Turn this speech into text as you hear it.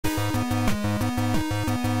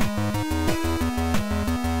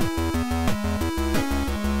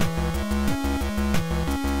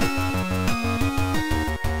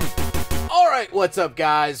What's up,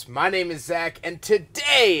 guys? My name is Zach, and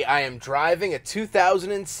today I am driving a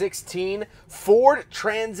 2016 Ford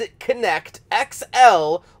Transit Connect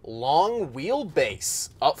XL long wheelbase.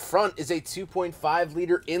 Up front is a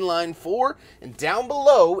 2.5-liter inline-4, and down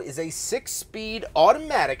below is a 6-speed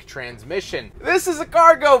automatic transmission. This is a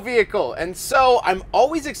cargo vehicle, and so I'm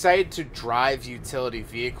always excited to drive utility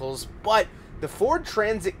vehicles, but the Ford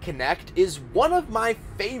Transit Connect is one of my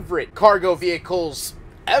favorite cargo vehicles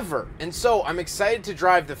ever, and so I'm excited to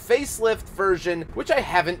drive the facelift version, which I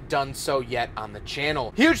haven't done so yet on the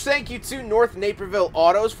channel. Huge thank you to North Naperville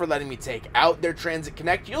Autos for letting me take out their Transit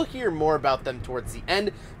Connect. You'll hear more about them towards the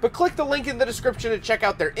end, but click the link in the description to check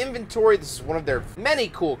out their inventory. This is one of their many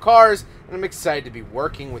cool cars, and I'm excited to be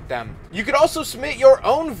working with them. You could also submit your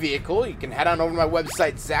own vehicle. You can head on over to my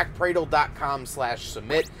website,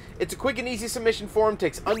 zackpradel.com/submit. It's a quick and easy submission form,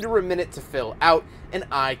 takes under a minute to fill out, and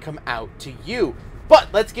I come out to you. But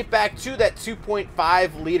let's get back to that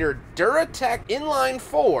 2.5-liter Duratec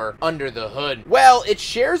inline-4 under the hood. Well, it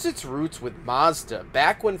shares its roots with Mazda.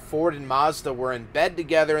 Back when Ford and Mazda were in bed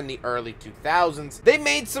together in the early 2000s, they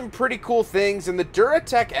made some pretty cool things, and the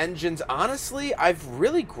Duratec engines, honestly, I've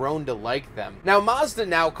really grown to like them. Now, Mazda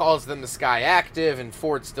now calls them the Sky Active, and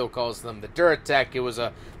Ford still calls them the Duratec. It was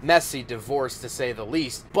a messy divorce, to say the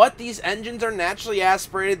least. But these engines are naturally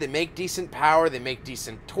aspirated, they make decent power, they make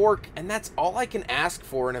decent torque, and that's all I can ask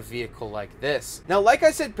for in a vehicle like this. Now, like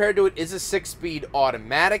I said, paired to it is a 6-speed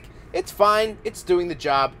automatic. It's fine, it's doing the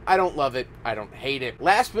job. I don't love it, I don't hate it.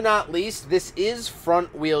 Last but not least, this is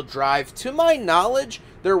front-wheel drive. To my knowledge,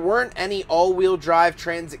 there weren't any all-wheel drive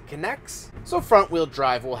Transit Connects, so front-wheel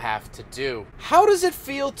drive will have to do. How does it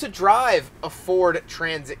feel to drive a Ford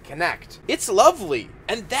Transit Connect? It's lovely,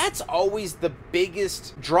 and that's always the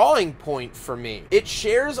biggest drawing point for me. It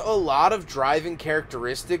shares a lot of driving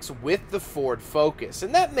characteristics with the Ford Focus,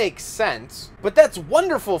 and that makes sense, but that's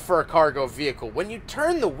wonderful for a cargo vehicle. When you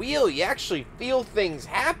turn the wheel, you actually feel things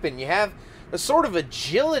happen. You have a sort of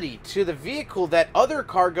agility to the vehicle that other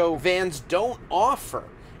cargo vans don't offer.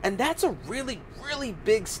 And that's a really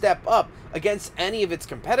big step up against any of its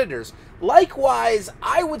competitors. Likewise,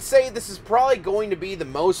 I would say this is probably going to be the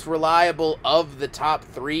most reliable of the top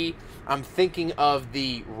three. I'm thinking of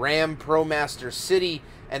the Ram ProMaster City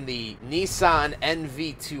and the Nissan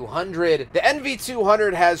NV200. The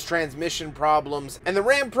NV200 has transmission problems, and the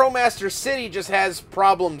Ram ProMaster City just has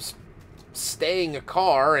problems staying a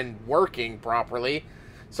car and working properly.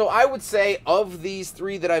 So I would say of these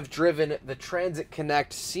three that I've driven, the Transit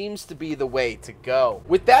Connect seems to be the way to go.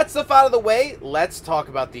 With that stuff out of the way, let's talk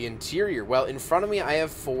about the interior. Well, in front of me, I have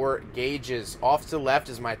 4 gauges. Off to the left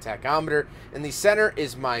is my tachometer. In the center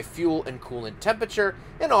is my fuel and coolant temperature.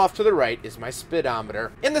 And off to the right is my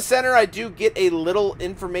speedometer. In the center, I do get a little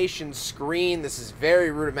information screen. This is very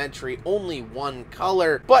rudimentary, only one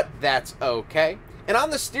color, but that's okay. And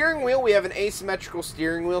on the steering wheel, we have an asymmetrical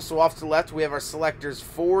steering wheel. So off to the left, we have our selectors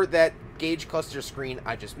for that gauge cluster screen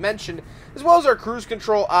I just mentioned, as well as our cruise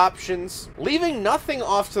control options, leaving nothing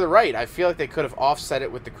off to the right. I feel like they could have offset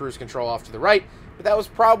it with the cruise control off to the right, but that was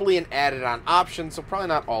probably an added-on option, so probably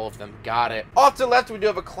not all of them got it. Off to the left, we do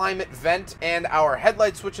have a climate vent and our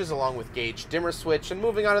headlight switches along with gauge dimmer switch. And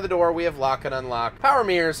moving on to the door, we have lock and unlock, power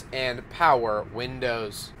mirrors, and power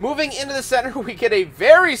windows. Moving into the center, we get a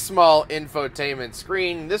very small infotainment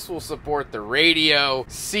screen. This will support the radio,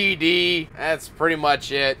 CD, that's pretty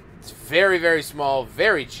much it. It's very small,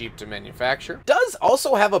 very cheap to manufacture. Does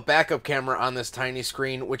also have a backup camera on this tiny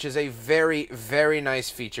screen, which is a very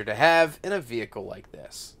nice feature to have in a vehicle like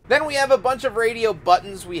this. Then we have a bunch of radio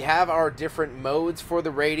buttons. We have our different modes for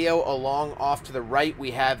the radio. Along off to the right,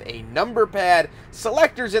 we have a number pad,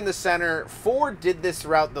 selectors in the center. Ford did this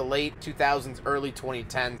throughout the late 2000s, early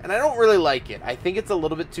 2010s, and I don't really like it. I think it's a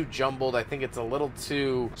little bit too jumbled. I think it's a little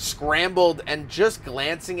too scrambled, and just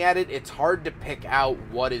glancing at it, it's hard to pick out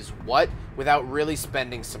what is what without really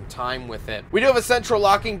spending some time with it. We do have a central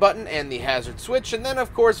locking button and the hazard switch, and then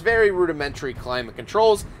of course very rudimentary climate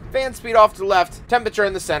controls, fan speed off to the left, temperature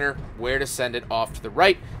in the center, where to send it off to the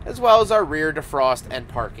right, as well as our rear defrost and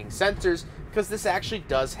parking sensors, because this actually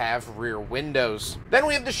does have rear windows. Then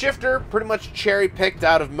we have the shifter, pretty much cherry picked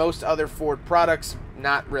out of most other Ford products.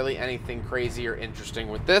 Not really anything crazy or interesting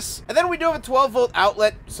with this. And then we do have a 12-volt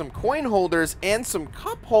outlet, some coin holders, and some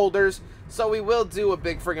cup holders. So we will do a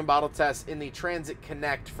big friggin' bottle test in the Transit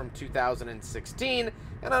Connect from 2016.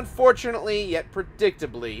 And unfortunately, yet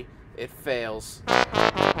predictably, it fails.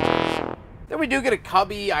 Then we do get a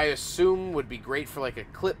cubby, I assume would be great for like a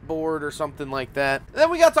clipboard or something like that. And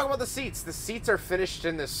then we gotta talk about the seats. The seats are finished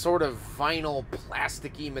in this sort of vinyl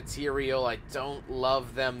plasticky material. I don't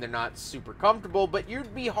love them. They're not super comfortable, but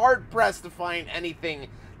you'd be hard pressed to find anything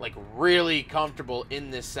like really comfortable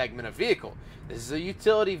in this segment of vehicle. This is a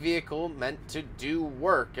utility vehicle meant to do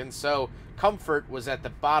work, and so comfort was at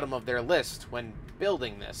the bottom of their list when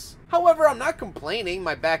building this. However, I'm not complaining.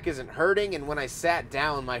 My back isn't hurting, and when I sat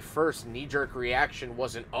down, my first knee-jerk reaction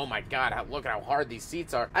wasn't, oh my god, look at how hard these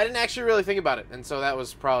seats are. I didn't actually really think about it, and so that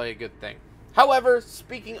was probably a good thing. However,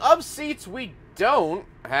 speaking of seats, we don't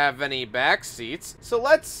have any back seats, so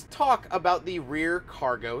let's talk about the rear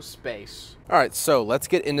cargo space. All right, so let's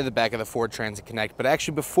get into the back of the Ford Transit Connect, but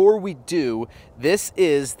actually before we do, this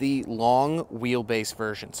is the long wheelbase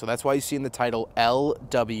version, so that's why you see in the title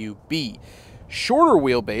LWB. Shorter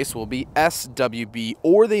wheelbase will be SWB,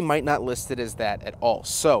 or they might not list it as that at all.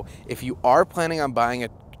 So if you are planning on buying a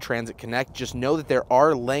Transit Connect, just know that there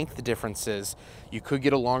are length differences. You could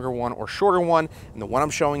get a longer one or shorter one, and the one I'm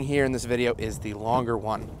showing here in this video is the longer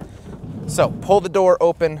one. So pull the door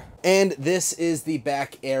open, and this is the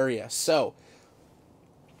back area. So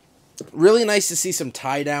really nice to see some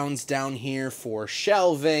tie downs down here for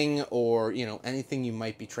shelving or, you know, anything you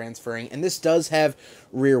might be transferring. And this does have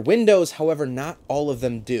rear windows, however, not all of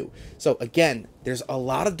them do. So again, there's a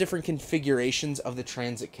lot of different configurations of the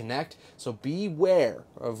Transit Connect, so beware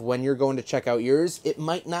of when you're going to check out yours. It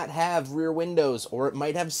might not have rear windows, or it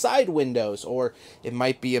might have side windows, or it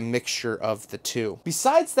might be a mixture of the two.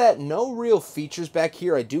 Besides that, no real features back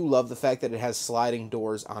here. I do love the fact that it has sliding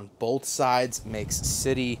doors on both sides. Makes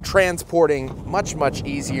city transporting much, much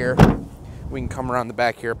easier. We can come around the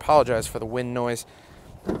back here. Apologize for the wind noise.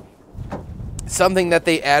 Something that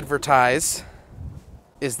they advertise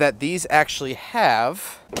is that these actually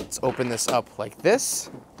have, let's open this up like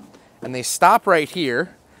this, and they stop right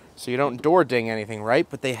here, so you don't door ding anything, right?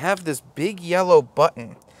 But they have this big yellow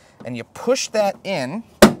button, and you push that in,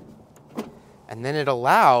 and then it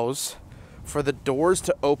allows for the doors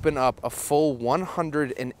to open up a full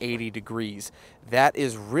 180 degrees. That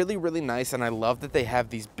is really, really nice, and I love that they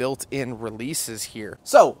have these built-in releases here.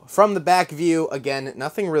 So, from the back view, again,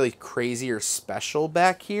 nothing really crazy or special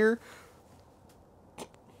back here.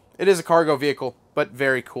 It is a cargo vehicle, but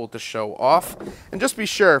very cool to show off. And just be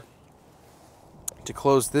sure to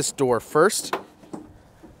close this door first,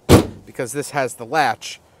 because this has the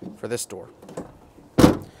latch for this door.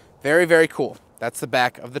 Very, very cool. That's the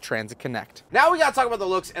back of the Transit Connect. Now we gotta talk about the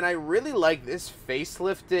looks, and I really like this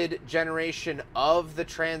facelifted generation of the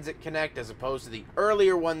Transit Connect as opposed to the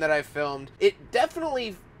earlier one that I filmed. It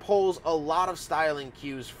definitely pulls a lot of styling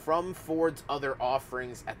cues from Ford's other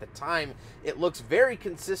offerings at the time. It looks very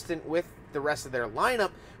consistent with the rest of their lineup,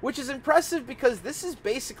 which is impressive because this is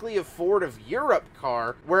basically a Ford of Europe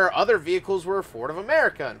car, where other vehicles were Ford of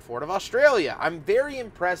America and Ford of Australia. I'm very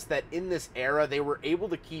impressed that in this era they were able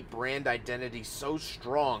to keep brand identity so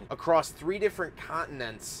strong across 3 different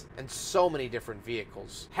continents and so many different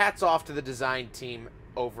vehicles. Hats off to the design team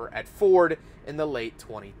over at Ford in the late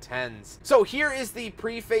 2010s. So here is the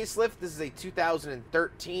pre-facelift. This is a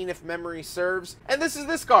 2013 if memory serves, and this is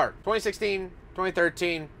this car, 2016,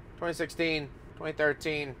 2013, 2016,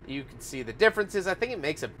 2013. You can see the differences. I think it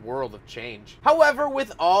makes a world of change. However,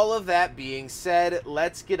 with all of that being said,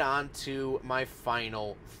 let's get on to my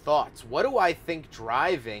final thoughts. What do I think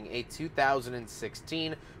driving a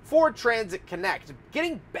 2016 Ford Transit Connect,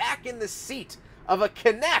 getting back in the seat of a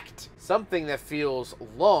Connect, something that feels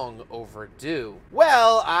long overdue?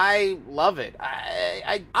 Well, I love it.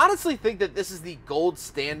 I honestly think that this is the gold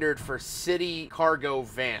standard for city cargo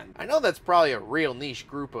van. I know that's probably a real niche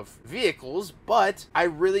group of vehicles, but I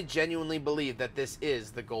really genuinely believe that this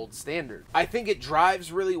is the gold standard. I think it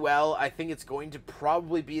drives really well. I think it's going to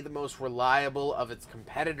probably be the most reliable of its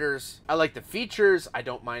competitors. I like the features. I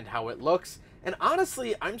don't mind how it looks. And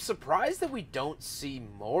honestly, I'm surprised that we don't see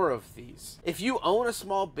more of these. If you own a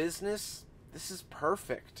small business, this is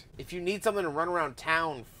perfect. If you need something to run around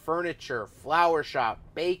town, furniture, flower shop,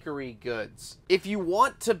 bakery goods. If you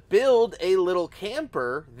want to build a little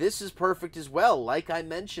camper, this is perfect as well. Like I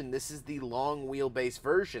mentioned, this is the long wheelbase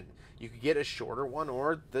version. You could get a shorter one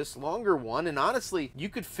or this longer one, and honestly, you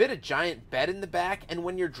could fit a giant bed in the back, and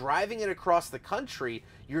when you're driving it across the country,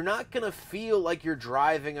 you're not gonna feel like you're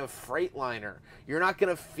driving a Freightliner. You're not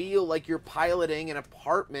gonna feel like you're piloting an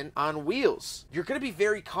apartment on wheels. You're gonna be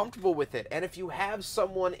very comfortable with it, and if you have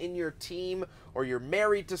someone in your team or you're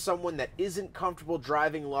married to someone that isn't comfortable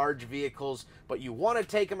driving large vehicles, but you wanna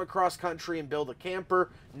take them across country and build a camper,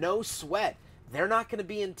 no sweat. They're not going to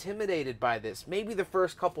be intimidated by this. Maybe the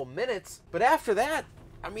first couple minutes, but after that,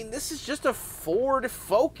 I mean, this is just a Ford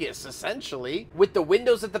Focus, essentially. With the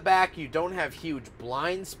windows at the back, you don't have huge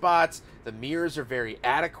blind spots. The mirrors are very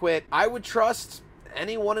adequate. I would trust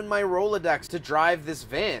anyone in my Rolodex to drive this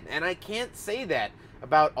van, and I can't say that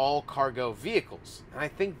about all cargo vehicles. And I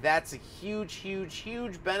think that's a huge, huge,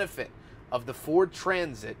 huge benefit of the Ford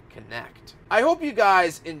Transit Connect. I hope you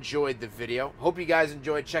guys enjoyed the video. Hope you guys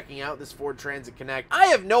enjoyed checking out this Ford Transit Connect. I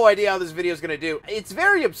have no idea how this video is going to do. It's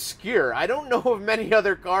very obscure. I don't know of many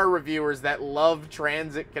other car reviewers that love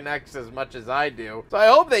Transit Connects as much as I do. So I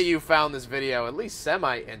hope that you found this video at least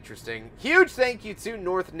semi-interesting. Huge thank you to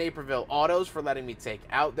North Naperville Autos for letting me take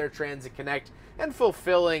out their Transit Connect and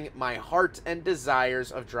fulfilling my heart and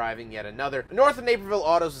desires of driving yet another. North Naperville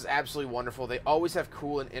Autos is absolutely wonderful. They always have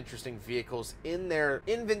cool and interesting vehicles in their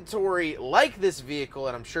inventory like this vehicle,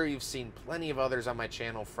 and I'm sure you've seen plenty of others on my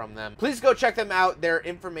channel from them. Please go check them out. Their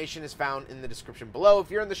information is found in the description below. If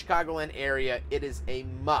you're in the Chicagoland area, it is a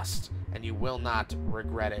must, and you will not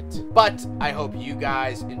regret it. But I hope you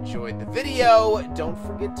guys enjoyed the video. Don't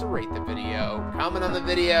forget to rate the video, comment on the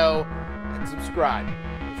video, and subscribe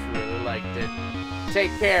if you really liked it.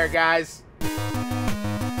 Take care, guys.